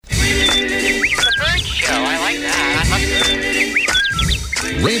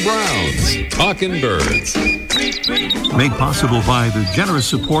Ray Brown's Talkin' Birds. Made possible by the generous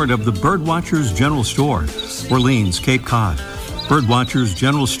support of the Birdwatchers General Store, Orleans, Cape Cod.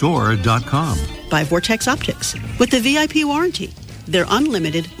 Birdwatchersgeneralstore.com. By Vortex Optics with the VIP warranty, their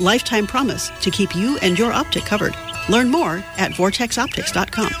unlimited lifetime promise to keep you and your optic covered. Learn more at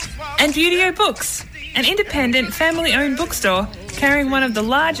vortexoptics.com. And Buteo Books, an independent family-owned bookstore carrying one of the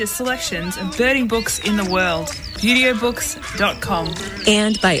largest selections of birding books in the world. ButeoBooks.com.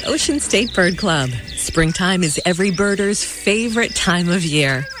 And by Ocean State Bird Club. Springtime is every birder's favorite time of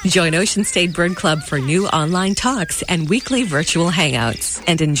year. Join Ocean State Bird Club for new online talks and weekly virtual hangouts.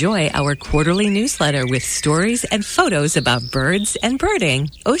 And enjoy our quarterly newsletter with stories and photos about birds and birding.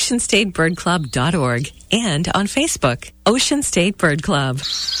 OceanStateBirdClub.org and on Facebook, Ocean State Bird Club.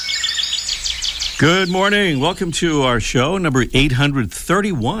 Good morning. Welcome to our show, number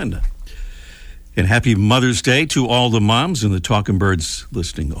 831. And happy Mother's Day to all the moms in the Talkin' Birds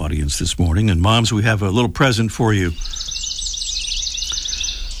listening audience this morning. And moms, we have a little present for you.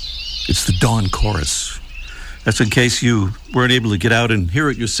 It's the Dawn Chorus. That's in case you weren't able to get out and hear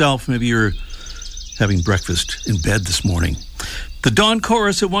it yourself. Maybe you're having breakfast in bed this morning. The Dawn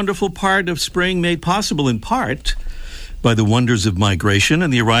Chorus, a wonderful part of spring made possible in part by the wonders of migration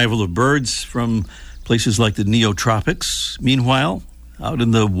and the arrival of birds from places like the neotropics. Meanwhile, out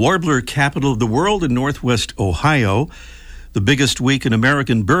in the warbler capital of the world in northwest Ohio, the biggest week in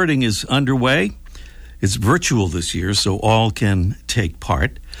American birding is underway. It's virtual this year, so all can take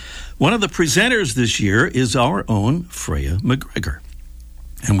part. One of the presenters this year is our own Freya McGregor.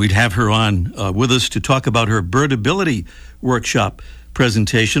 And we'd have her on with us to talk about her birdability workshop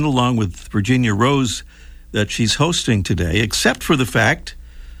presentation, along with Virginia Rose, that she's hosting today, except for the fact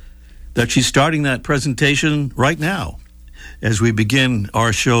that she's starting that presentation right now as we begin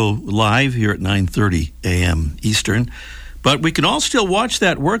our show live here at 9:30 a.m. Eastern. But we can all still watch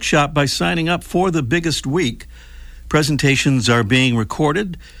that workshop by signing up for the biggest week. Presentations are being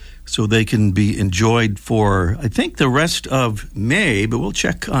recorded so they can be enjoyed for, I think, the rest of May, but we'll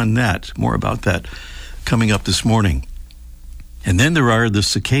check on that. More about that coming up this morning. And then there are the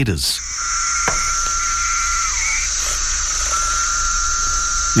cicadas.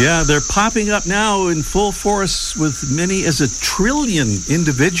 Yeah, they're popping up now in full force with many as 1 trillion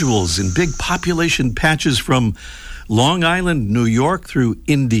individuals in big population patches from Long Island, New York, through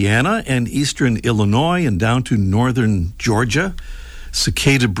Indiana and eastern Illinois and down to northern Georgia.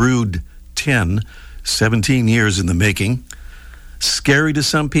 Cicada brood 10, 17 years in the making. Scary to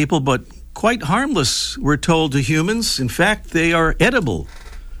some people, but quite harmless, we're told, to humans. In fact, they are edible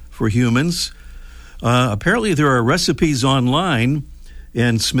for humans. Apparently, there are recipes online.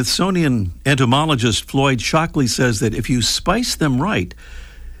 And Smithsonian entomologist Floyd Shockley says that if you spice them right,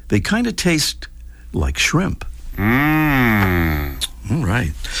 they kind of taste like shrimp. All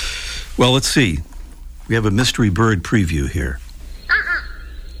right. Well, let's see. We have a mystery bird preview here.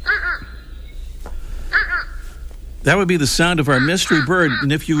 That would be the sound of our mystery bird.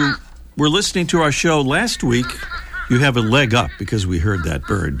 And if you were listening to our show last week, you have a leg up because we heard that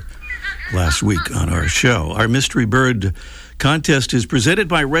bird last week on our show. Our mystery bird contest is presented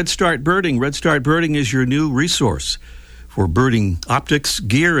by Red Start Birding. Red Start Birding is your new resource for birding optics,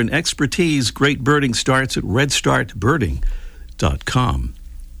 gear, and expertise. Great birding starts at redstartbirding.com.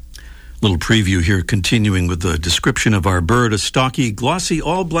 Little preview here, continuing with the description of our bird. A stocky, glossy,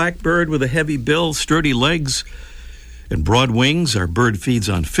 all-black bird with a heavy bill, sturdy legs, and broad wings. Our bird feeds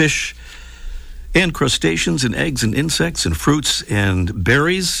on fish and crustaceans and eggs and insects and fruits and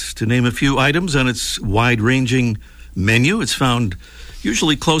berries, to name a few items on its wide-ranging menu. It's found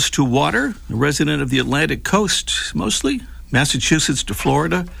usually close to water, a resident of the Atlantic coast, mostly Massachusetts to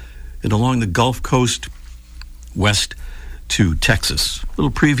Florida, and along the Gulf Coast west to Texas. A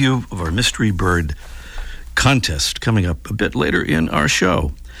little preview of our mystery bird contest coming up a bit later in our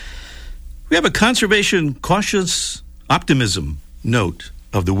show. We have a conservation cautious optimism note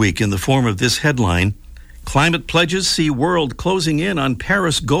of the week in the form of this headline: Climate pledges see world closing in on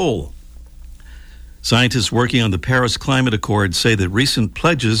Paris goal. Scientists working on the Paris Climate Accord say that recent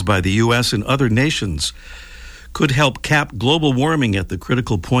pledges by the U.S. and other nations could help cap global warming at the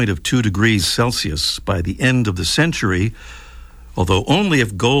critical point of 2 degrees Celsius by the end of the century, although only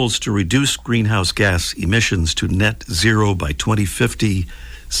if goals to reduce greenhouse gas emissions to net zero by 2050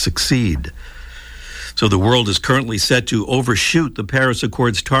 succeed. So the world is currently set to overshoot the Paris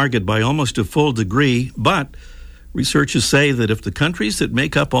Accord's target by almost a full degree, but researchers say that if the countries that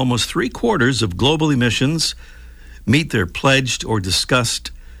make up almost 3/4 of global emissions meet their pledged or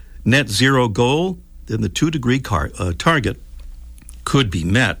discussed net zero goal, then the 2-degree target could be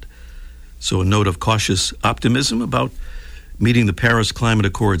met. So a note of cautious optimism about meeting the Paris Climate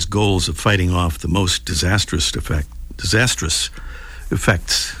Accord's goals of fighting off the most disastrous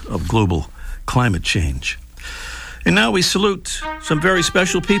effects of global climate change. And now we salute some very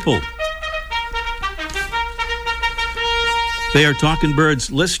special people. They are Talkin' Birds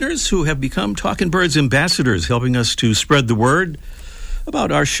listeners who have become Talkin' Birds ambassadors, helping us to spread the word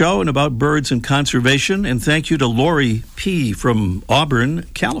about our show and about birds and conservation. And thank you to Lori P. from Auburn,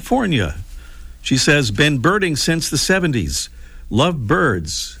 California. She says, been birding since the 70s. Love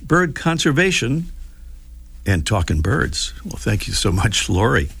birds, bird conservation, and Talkin' Birds. Well, thank you so much,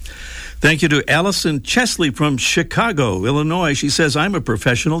 Lori. Thank you to Allison Chesley from Chicago, Illinois. She says, I'm a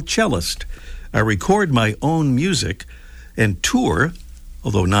professional cellist. I record my own music and tour,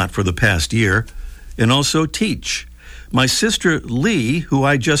 although not for the past year, and also teach. My sister Lee, who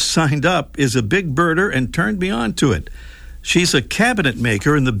I just signed up, is a big birder and turned me on to it. She's a cabinet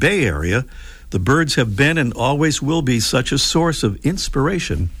maker in the Bay Area. The birds have been and always will be such a source of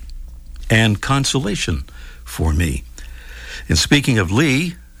inspiration and consolation for me. And speaking of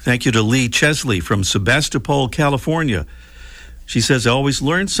Lee, thank you to Lee Chesley from Sebastopol, California. She says, I always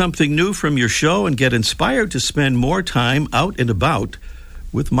learn something new from your show and get inspired to spend more time out and about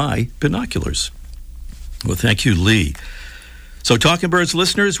with my binoculars. Well, thank you, Lee. So, Talkin' Birds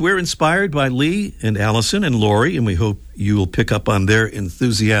listeners, we're inspired by Lee and Allison and Lori, and we hope you will pick up on their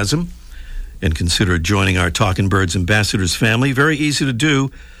enthusiasm and consider joining our Talkin' Birds Ambassadors family. Very easy to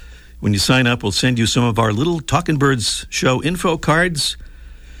do. When you sign up, we'll send you some of our little Talkin' Birds show info cards,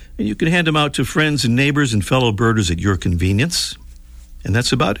 and you can hand them out to friends and neighbors and fellow birders at your convenience. And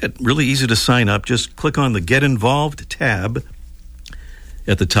that's about it. Really easy to sign up. Just click on the Get Involved tab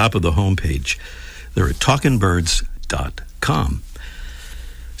at the top of the homepage. They're at talkinbirds.com.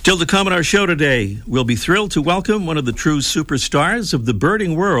 Still to come on our show today, we'll be thrilled to welcome one of the true superstars of the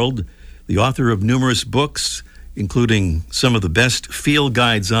birding world, the author of numerous books, including some of the best field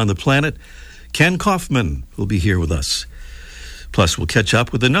guides on the planet. Ken Kaufman will be here with us. Plus, we'll catch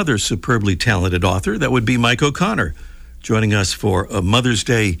up with another superbly talented author. That would be Mike O'Connor, joining us for a Mother's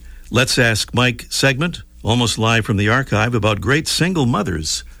Day Let's Ask Mike segment, almost live from the archive, about great single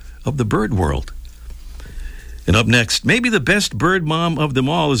mothers of the bird world. And up next, maybe the best bird mom of them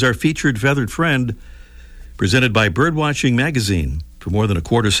all is our featured feathered friend, presented by Birdwatching Magazine. For more than a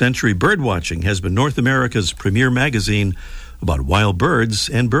quarter century, Birdwatching has been North America's premier magazine about wild birds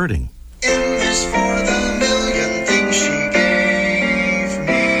and birding.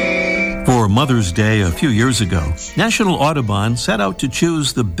 For Mother's Day a few years ago, National Audubon set out to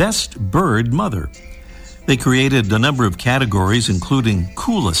choose the best bird mother. They created a number of categories, including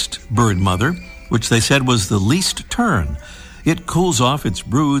Coolest Bird Mother, which they said was the least tern. It cools off its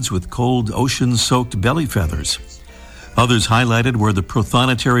broods with cold ocean-soaked belly feathers. Others highlighted were the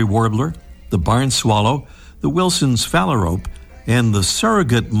Prothonotary Warbler, the Barn Swallow, the Wilson's Phalarope, and the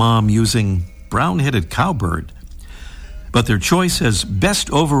surrogate mom-using brown-headed cowbird. But their choice as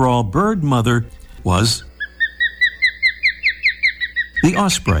best overall bird mother was the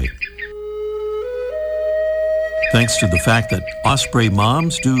osprey. Thanks to the fact that osprey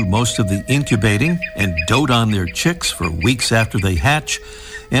moms do most of the incubating and dote on their chicks for weeks after they hatch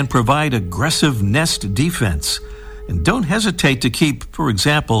and provide aggressive nest defense, and don't hesitate to keep, for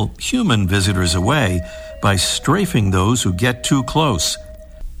example, human visitors away by strafing those who get too close.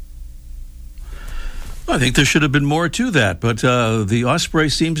 I think there should have been more to that, but the osprey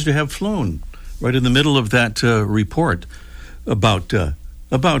seems to have flown right in the middle of that report about her.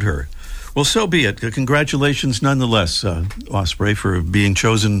 Well, so be it. Congratulations nonetheless, Osprey, for being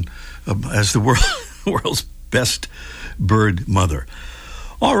chosen as the world's best bird mother.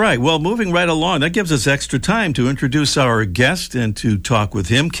 All right, well, moving right along, that gives us extra time to introduce our guest and to talk with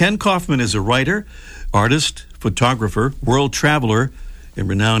him. Ken Kaufman is a writer, artist, photographer, world traveler, and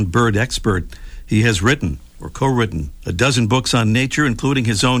renowned bird expert. He has written or co-written a dozen books on nature, including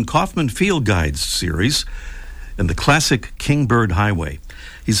his own Kaufman Field Guides series and the classic Kingbird Highway.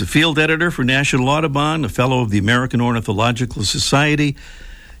 He's a field editor for National Audubon, a fellow of the American Ornithological Society,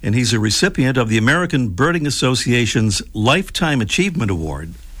 and he's a recipient of the American Birding Association's Lifetime Achievement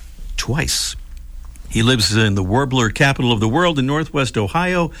Award twice. He lives in the warbler capital of the world in Northwest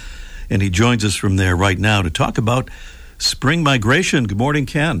Ohio, and he joins us from there right now to talk about spring migration. Good morning,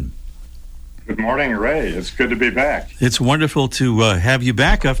 Ken. Good morning, Ray. It's good to be back. It's wonderful to have you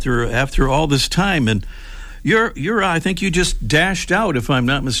back after all this time. And You're. I think you just dashed out, if I'm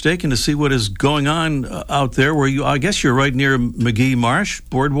not mistaken, to see what is going on out there. Where I guess you're right near McGee Marsh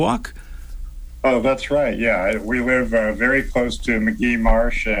Boardwalk. Oh, that's right. Yeah, we live very close to McGee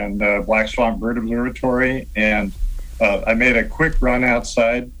Marsh and Black Swamp Bird Observatory, and I made a quick run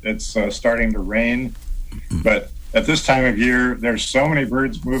outside. It's starting to rain, but at this time of year, there's so many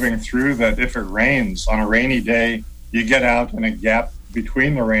birds moving through that if it rains on a rainy day, you get out in a gap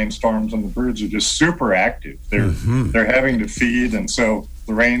between the rainstorms and the birds are just super active. They're having to feed, and so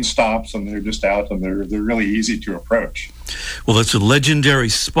the rain stops and they're just out, and they're really easy to approach. Well, it's a legendary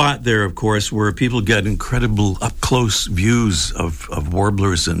spot there, of course, where people get incredible up-close views of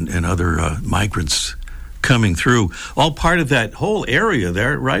warblers and other migrants coming through. All part of that whole area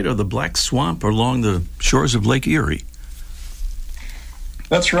there, right, of the Black Swamp along the shores of Lake Erie.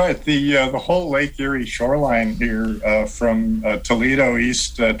 That's right. The whole Lake Erie shoreline here from Toledo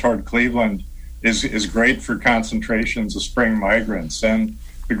east toward Cleveland is great for concentrations of spring migrants. And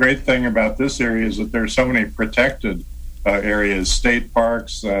the great thing about this area is that there are so many protected areas, state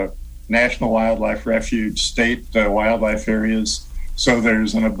parks, National Wildlife Refuge, state wildlife areas. So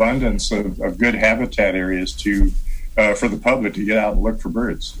there's an abundance of good habitat areas for the public to get out and look for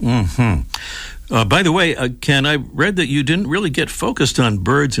birds. Mm-hmm. By the way, Ken, I read that you didn't really get focused on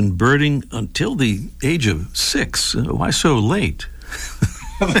birds and birding until the age of 6. Why so late?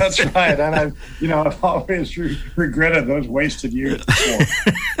 That's right. And I've always regretted those wasted years before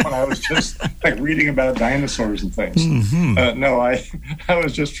when I was just reading about dinosaurs and things. Mm-hmm. No, I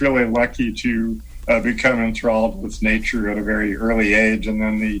was just really lucky to become enthralled with nature at a very early age, and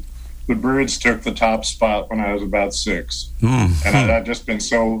then the birds took the top spot when I was about 6. Mm-hmm. And I've just been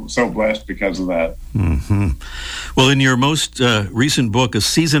so blessed because of that. Mm-hmm. Well, in your most recent book, A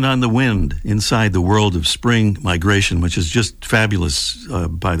Season on the Wind, Inside the World of Spring Migration, which is just fabulous,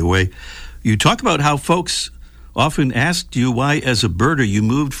 by the way, you talk about how folks often asked you why, as a birder, you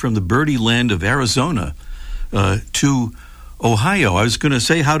moved from the birdie land of Arizona to Ohio. I was going to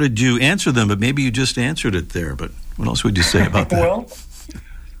say, how did you answer them? But maybe you just answered it there. But what else would you say about that? Well,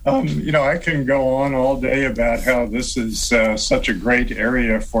 I can go on all day about how this is such a great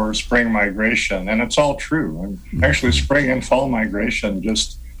area for spring migration, and it's all true. And actually, spring and fall migration,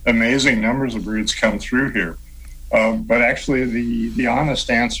 just amazing numbers of birds come through here. But actually, the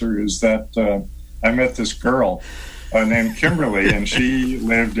honest answer is that I met this girl named Kimberly, and she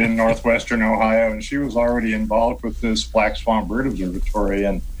lived in northwestern Ohio, and she was already involved with this Black Swamp Bird Observatory.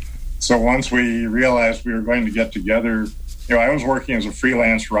 And so once we realized we were going to get together, I was working as a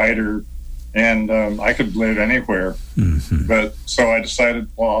freelance writer, and I could live anywhere. Mm-hmm. But so I decided,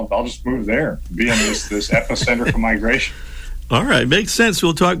 well, I'll just move there, be in this epicenter for migration. All right, makes sense.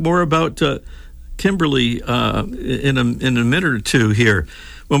 We'll talk more about Kimberly in a minute or two here.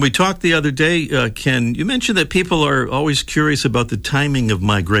 When we talked the other day, Ken, you mentioned that people are always curious about the timing of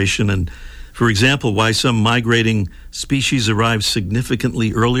migration and, for example, why some migrating species arrive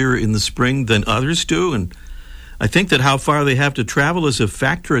significantly earlier in the spring than others do. And I think that how far they have to travel is a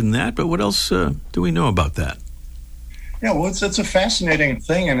factor in that, but what else do we know about that? Yeah, well, it's a fascinating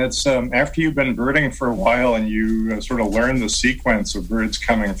thing, and it's after you've been birding for a while and you sort of learn the sequence of birds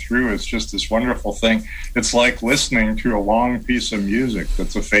coming through, it's just this wonderful thing. It's like listening to a long piece of music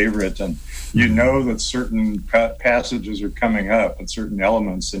that's a favorite, and you know that certain passages are coming up and certain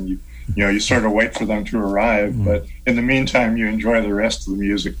elements, and you sort of wait for them to arrive, but in the meantime, you enjoy the rest of the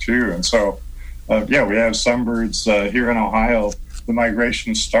music too. And so, we have some birds here in Ohio. The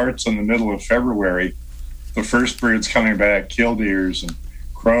migration starts in the middle of February. The first birds coming back, killdeers and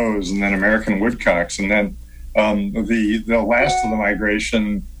crows, and then American woodcocks. And then the last of the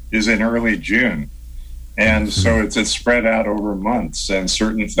migration is in early June. And so it's spread out over months, and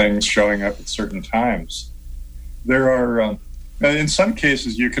certain things showing up at certain times. There are, in some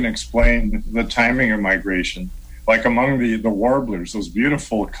cases, you can explain the timing of migration. Like among the warblers, those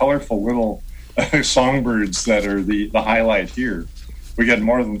beautiful, colorful little songbirds that are the highlight here. We get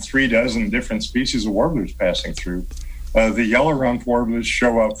more than 36 different species of warblers passing through. The yellow-rumped warblers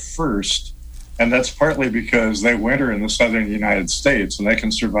show up first, and that's partly because they winter in the southern United States, and they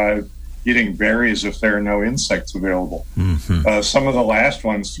can survive eating berries if there are no insects available. Mm-hmm. Some of the last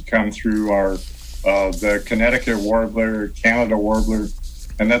ones to come through are the Connecticut warbler, Canada warbler,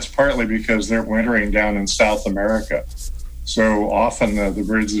 and that's partly because they're wintering down in South America. So often the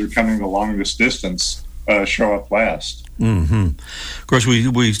birds that are coming the longest distance show up last. Mm-hmm. Of course,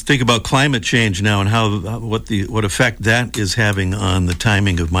 we think about climate change now and what effect that is having on the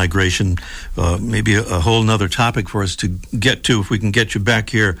timing of migration. Maybe a whole nother topic for us to get to if we can get you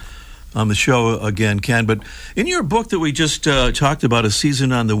back here on the show again, Ken. But in your book that we just talked about, A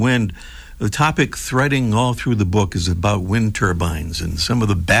Season on the Wind, the topic threading all through the book is about wind turbines and some of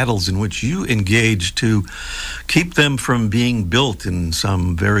the battles in which you engage to keep them from being built in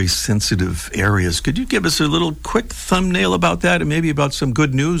some very sensitive areas. Could you give us a little quick thumbnail about that and maybe about some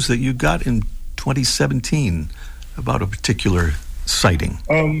good news that you got in 2017 about a particular sighting?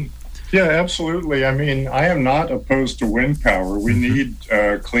 Yeah, absolutely. I mean, I am not opposed to wind power. We need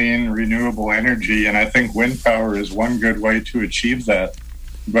clean, renewable energy, and I think wind power is one good way to achieve that.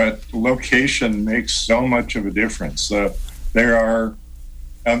 But location makes so much of a difference. There are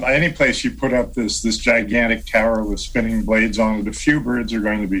any place you put up this gigantic tower with spinning blades on it, a few birds are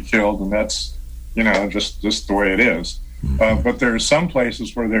going to be killed, and that's just the way it is. But there are some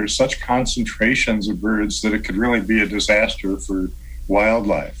places where there's such concentrations of birds that it could really be a disaster for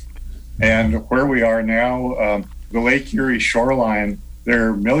wildlife. And where we are now, the Lake Erie shoreline, there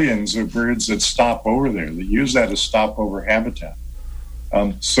are millions of birds that stop over there, that use that as stopover habitat.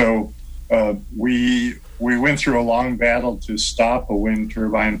 So we went through a long battle to stop a wind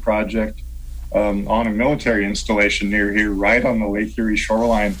turbine project on a military installation near here, right on the Lake Erie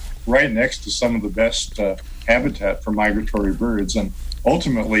shoreline, right next to some of the best habitat for migratory birds, and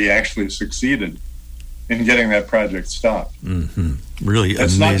ultimately actually succeeded in getting that project stopped. Really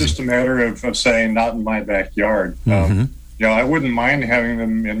it's amazing. Not just a matter of saying, not in my backyard. I wouldn't mind having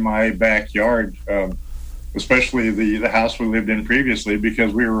them in my backyard, especially the house we lived in previously,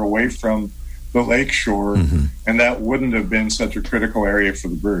 because we were away from the lake shore, and that wouldn't have been such a critical area for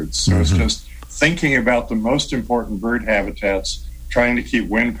the birds. So it's just thinking about the most important bird habitats, trying to keep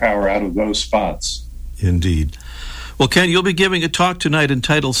wind power out of those spots. Indeed. Well, Ken, you'll be giving a talk tonight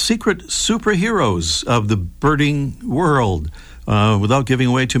entitled Secret Superheroes of the Birding World. Without giving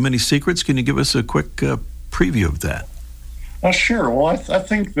away too many secrets, can you give us a quick preview of that? Sure. Well, I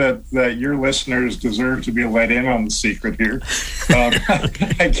think that your listeners deserve to be let in on the secret here.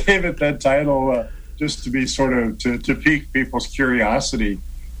 I gave it that title just to be sort of to pique people's curiosity,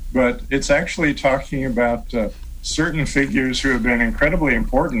 but it's actually talking about certain figures who have been incredibly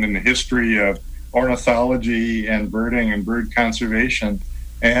important in the history of ornithology and birding and bird conservation.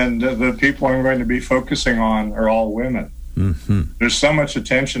 And the people I'm going to be focusing on are all women. There's so much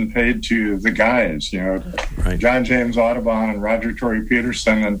attention paid to the guys, right. John James Audubon and Roger Tory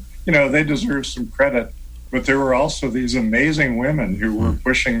Peterson, and, they deserve some credit. But there were also these amazing women who were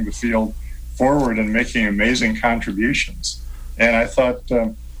pushing the field forward and making amazing contributions. And I thought,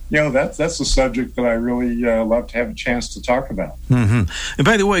 that's a subject that I really love to have a chance to talk about. And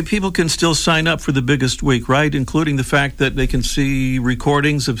by the way, people can still sign up for the biggest week, right? Including the fact that they can see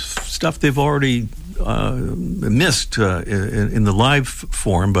recordings of stuff they've already missed in the live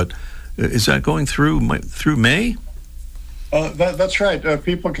form. But is that going through May? That's right.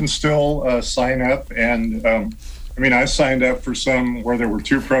 People can still sign up, and I signed up for some where there were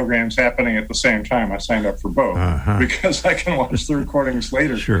two programs happening at the same time. I signed up for both because I can watch the recordings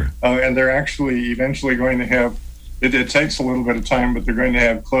later. Sure. And they're actually eventually going to have, it takes a little bit of time, but they're going to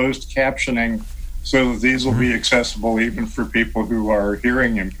have closed captioning so that these will be accessible even for people who are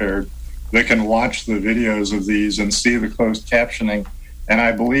hearing impaired. They can watch the videos of these and see the closed captioning. And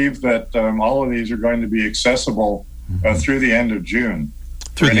I believe that all of these are going to be accessible through the end of June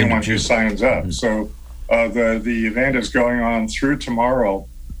for anyone who signs up. So the event is going on through tomorrow,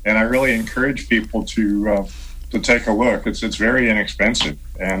 and I really encourage people to take a look. It's very inexpensive,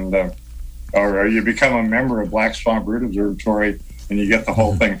 and or you become a member of Black Swan Bird Observatory, and you get the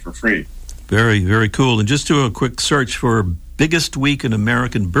whole thing for free. Very, very cool. And just do a quick search for Biggest Week in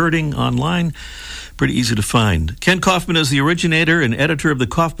American Birding online. Pretty easy to find. Ken Kaufman is the originator and editor of the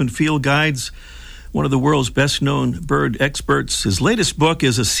Kaufman Field Guides, one of the world's best-known bird experts. His latest book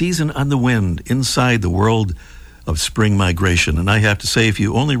is A Season on the Wind, Inside the World of Spring Migration. And I have to say, if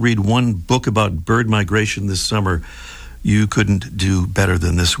you only read one book about bird migration this summer, you couldn't do better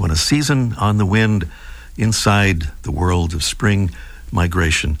than this one. A Season on the Wind, Inside the World of Spring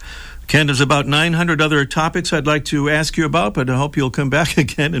Migration. Ken, there's about 900 other topics I'd like to ask you about, but I hope you'll come back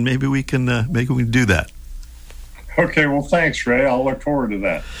again, and maybe we can do that. Okay, well, thanks, Ray. I'll look forward to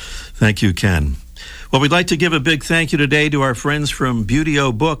that. Thank you, Ken. Well, we'd like to give a big thank you today to our friends from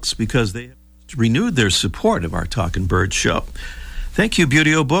Buteo Books because they have renewed their support of our Talkin' Birds show. Thank you,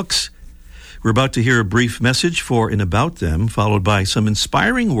 Buteo Books. We're about to hear a brief message for and about them, followed by some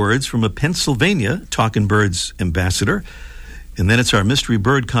inspiring words from a Pennsylvania Talkin' Birds ambassador. And then it's our Mystery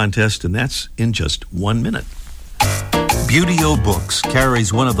Bird Contest, and that's in just 1 minute. Buteo Books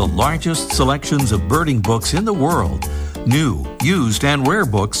carries one of the largest selections of birding books in the world. New, used, and rare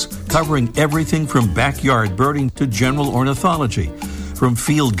books covering everything from backyard birding to general ornithology, from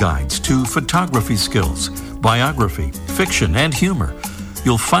field guides to photography skills, biography, fiction, and humor.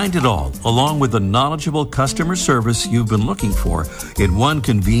 You'll find it all, along with the knowledgeable customer service you've been looking for in one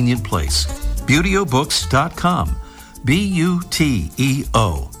convenient place. ButeoBooks.com.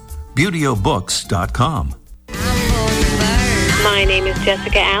 BUTEO. ButeoBooks.com. My name is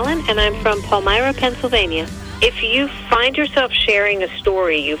Jessica Allen, and I'm from Palmyra, Pennsylvania. If you find yourself sharing a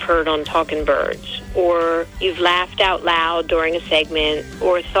story you've heard on Talking Birds, or you've laughed out loud during a segment,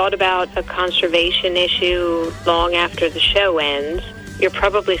 or thought about a conservation issue long after the show ends, you're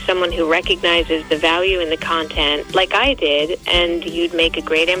probably someone who recognizes the value in the content like I did, and you'd make a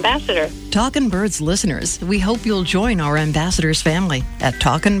great ambassador. Talkin' Birds listeners, we hope you'll join our ambassadors family at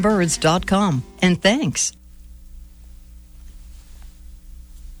talkinbirds.com. And thanks.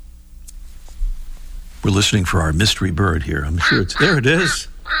 We're listening for our mystery bird here. I'm sure it's there. It is.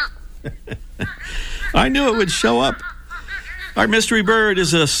 I knew it would show up. Our mystery bird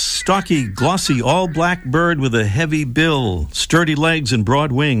is a stocky, glossy, all-black bird with a heavy bill, sturdy legs, and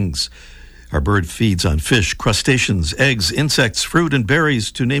broad wings. Our bird feeds on fish, crustaceans, eggs, insects, fruit, and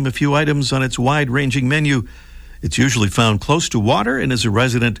berries, to name a few items on its wide-ranging menu. It's usually found close to water and is a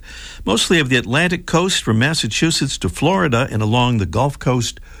resident mostly of the Atlantic coast from Massachusetts to Florida and along the Gulf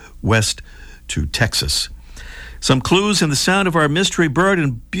Coast west to Texas. Some clues in the sound of our mystery bird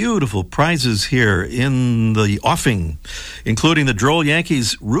and beautiful prizes here in the offing, including the Droll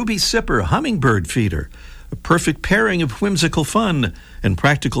Yankees Ruby Sipper Hummingbird Feeder, a perfect pairing of whimsical fun and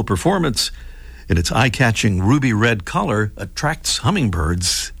practical performance, and its eye-catching ruby red color attracts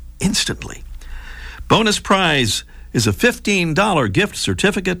hummingbirds instantly. Bonus prize is a $15 gift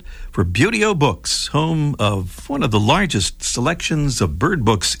certificate for Beauty-O Books, home of one of the largest selections of bird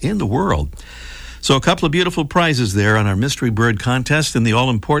books in the world. So a couple of beautiful prizes there on our Mystery Bird contest, and the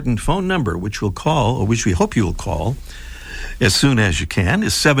all-important phone number, which we'll call, or which we hope you will call as soon as you can,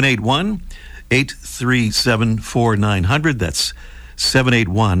 is 781-837-4900. That's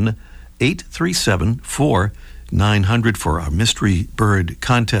 781-837-4900 for our Mystery Bird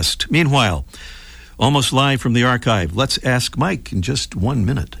contest. Meanwhile, almost live from the archive, let's ask Mike in just 1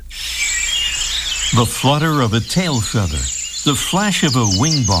 minute. The flutter of a tail feather, the flash of a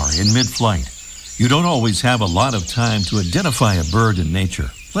wing bar in mid-flight. You don't always have a lot of time to identify a bird in nature,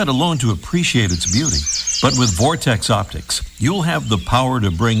 let alone to appreciate its beauty. But with Vortex Optics, you'll have the power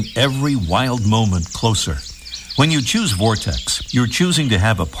to bring every wild moment closer. When you choose Vortex, you're choosing to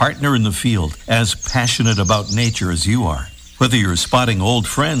have a partner in the field as passionate about nature as you are. Whether you're spotting old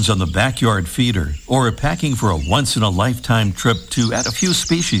friends on the backyard feeder or packing for a once-in-a-lifetime trip to add a few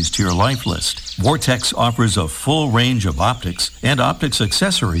species to your life list, Vortex offers a full range of optics and optics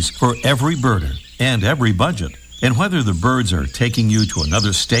accessories for every birder and every budget. And whether the birds are taking you to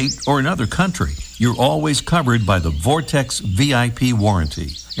another state or another country, you're always covered by the Vortex VIP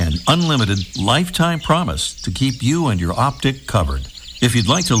warranty, an unlimited lifetime promise to keep you and your optic covered. If you'd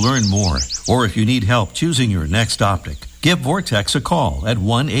like to learn more, or if you need help choosing your next optic, give Vortex a call at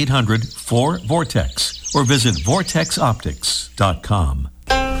 1-800-4VORTEX or visit vortexoptics.com.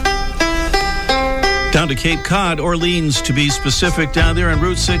 Down to Cape Cod, Orleans to be specific, down there on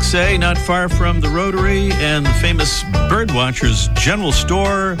Route 6A, not far from the Rotary and the famous Birdwatchers General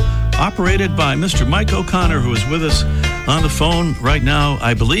Store, operated by Mr. Mike O'Connor, who is with us on the phone right now,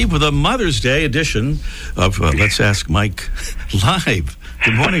 I believe, with a Mother's Day edition of Let's Ask Mike Live.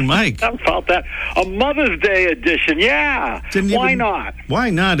 Good morning, Mike. How about that? A Mother's Day edition, yeah. Why not?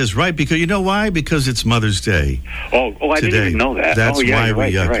 Why not is right, because you know why? Because it's Mother's Day. Oh, I today. Didn't even know that. That's why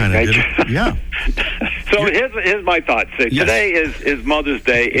we kind of did it. Yeah. So here's my thoughts. So today is Mother's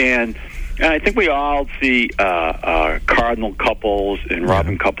Day, and I think we all see cardinal couples and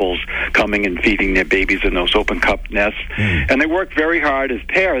robin couples coming and feeding their babies in those open cup nests. And they work very hard as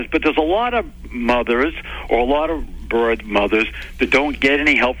pairs, but there's a lot of mothers or a lot of bird mothers that don't get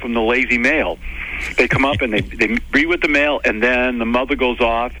any help from the lazy male. They come up and they breed with the male, and then the mother goes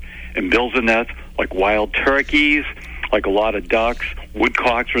off and builds a nest like wild turkeys, like a lot of ducks.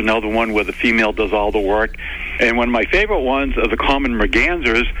 Woodcocks are another one where the female does all the work. And one of my favorite ones are the common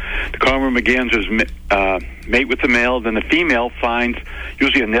mergansers. The common mergansers mate with the male, then the female finds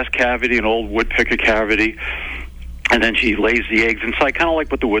usually a nest cavity, an old woodpecker cavity, and then she lays the eggs inside, kind of like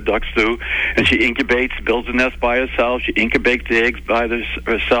what the wood ducks do. And she incubates, builds a nest by herself. She incubates the eggs by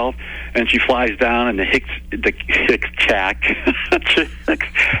herself, and she flies down, and the chicks hatch.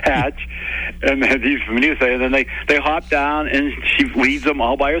 And then they hop down, and she leads them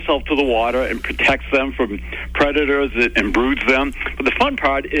all by herself to the water and protects them from predators and broods them. But the fun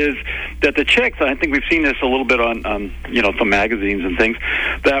part is that the chicks, and I think we've seen this a little bit on some magazines and things,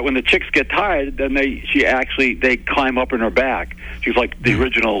 that when the chicks get tired, then they climb up in her back. She's like the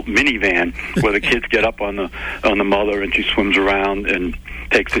original minivan, where the kids get up on the mother, and she swims around and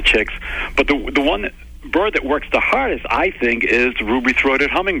takes the chicks. But the one bird that works the hardest, I think, is the ruby-throated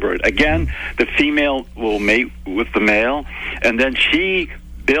hummingbird. Again, the female will mate with the male, and then she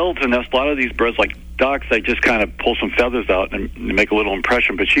builds a nest. A lot of these birds, like ducks, they just kind of pull some feathers out and make a little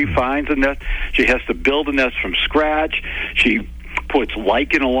impression. But she finds a nest. She has to build a nest from scratch. She puts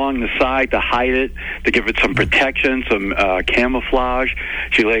lichen along the side to hide it, to give it some protection, some camouflage.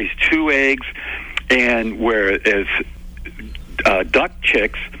 She lays 2 eggs, and whereas duck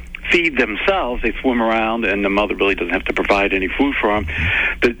chicks feed themselves, they swim around, and the mother really doesn't have to provide any food for them.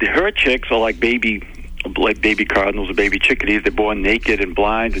 Her chicks are like baby cardinals or baby chickadees. They're born naked and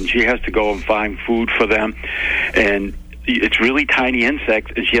blind, and she has to go and find food for them. And it's really tiny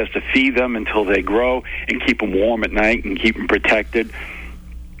insects, and she has to feed them until they grow and keep them warm at night and keep them protected.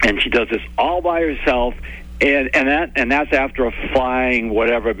 And she does this all by herself, and that's after flying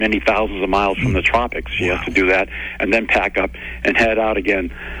whatever many thousands of miles from the tropics. She has to do that and then pack up and head out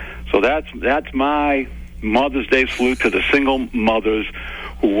again. So that's my Mother's Day salute to the single mothers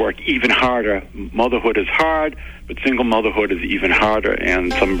who work even harder. Motherhood is hard, but single motherhood is even harder,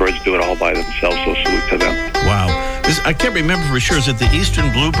 and some birds do it all by themselves, so salute to them. Wow. I can't remember for sure. Is it the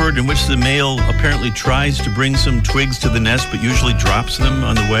eastern bluebird in which the male apparently tries to bring some twigs to the nest, but usually drops them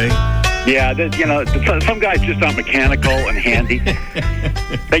on the way? Yeah, some guys just aren't mechanical and handy.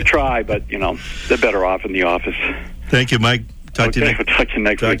 They try, but, they're better off in the office. Thank you, Mike. Talk to you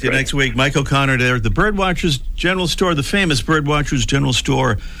next week. Mike O'Connor there at the Birdwatchers General Store, the famous Birdwatchers General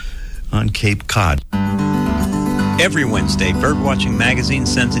Store on Cape Cod. Every Wednesday, Birdwatching Magazine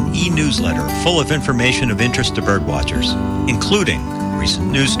sends an e-newsletter full of information of interest to birdwatchers, including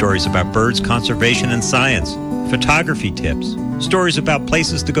recent news stories about birds, conservation, and science, photography tips, stories about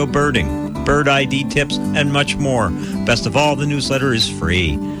places to go birding, bird ID tips, and much more. Best of all, the newsletter is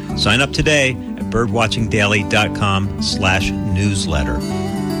free. Sign up today at birdwatchingdaily.com/newsletter.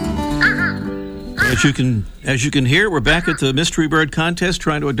 As you can hear, we're back at the Mystery Bird Contest,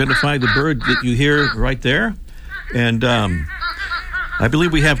 trying to identify the bird that you hear right there. And I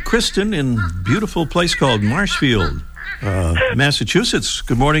believe we have Kristen in a beautiful place called Marshfield, Massachusetts.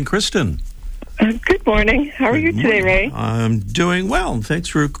 Good morning, Kristen. Good morning. How are you today, Ray? I'm doing well. Thanks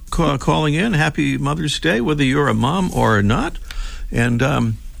for calling in. Happy Mother's Day, whether you're a mom or not. And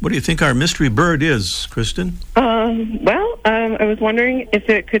what do you think our mystery bird is, Kristen? I was wondering if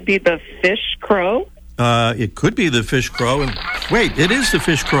it could be the fish crow. It could be the fish crow. And wait, it is the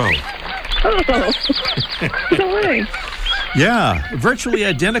fish crow. Oh, no way. Yeah, virtually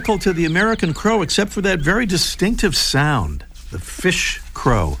identical to the American crow, except for that very distinctive sound, the fish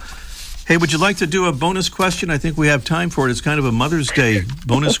crow. Hey, would you like to do a bonus question? I think we have time for it. It's kind of a Mother's Day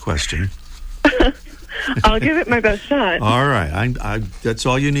bonus question. I'll give it my best shot. All right. That's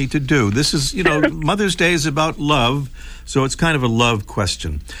all you need to do. This is, Mother's Day is about love, so it's kind of a love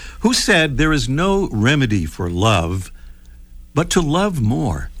question. Who said there is no remedy for love but to love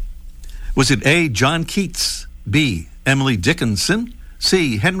more? Was it A, John Keats, B, Emily Dickinson,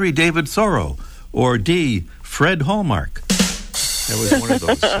 C, Henry David Thoreau, or D, Fred Hallmark? That was one of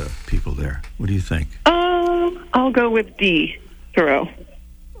those people there. What do you think? I'll go with D, Thoreau.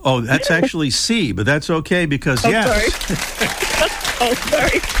 Oh, that's actually C, but that's okay because, Sorry.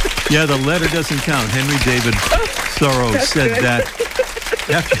 Yeah, the letter doesn't count. Henry David Thoreau said good. that.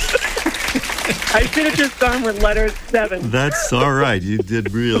 I should have just gone with letter 7. That's all right. You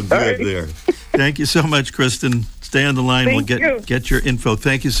did real good there. Thank you so much, Kristen. Stay on the line. We'll get your info.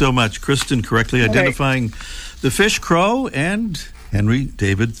 Thank you so much. Kristen correctly identifying the fish crow and Henry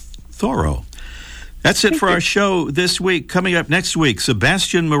David Thoreau. That's it for our show this week. Coming up next week,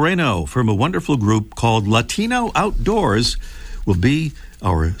 Sebastian Moreno from a wonderful group called Latino Outdoors will be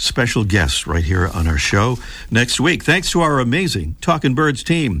our special guest right here on our show next week. Thanks to our amazing Talkin' Birds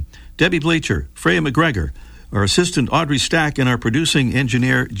team, Debbie Bleacher, Freya McGregor, our assistant Audrey Stack, and our producing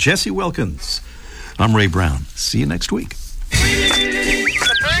engineer Jesse Wilkins. I'm Ray Brown. See you next week. The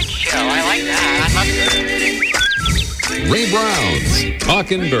Bird Show. I like that. I love it. Ray Brown's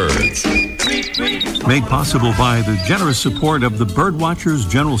Talkin' Birds. Made possible by the generous support of the Birdwatchers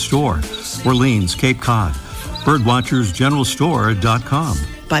General Store, Orleans, Cape Cod. Birdwatchersgeneralstore.com.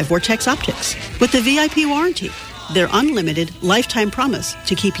 By Vortex Optics. With the VIP warranty, their unlimited lifetime promise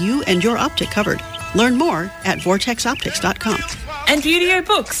to keep you and your optic covered. Learn more at vortexoptics.com. And Buteo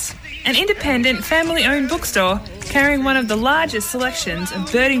Books, an independent family-owned bookstore carrying one of the largest selections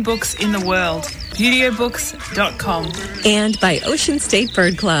of birding books in the world. ButeoBooks.com. And by Ocean State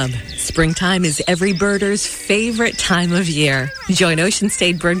Bird Club. Springtime is every birder's favorite time of year. Join Ocean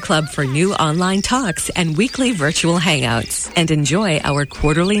State Bird Club for new online talks and weekly virtual hangouts. And enjoy our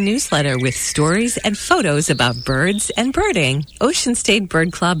quarterly newsletter with stories and photos about birds and birding.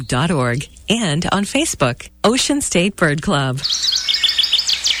 OceanStateBirdClub.org and on Facebook. Ocean State Bird Club.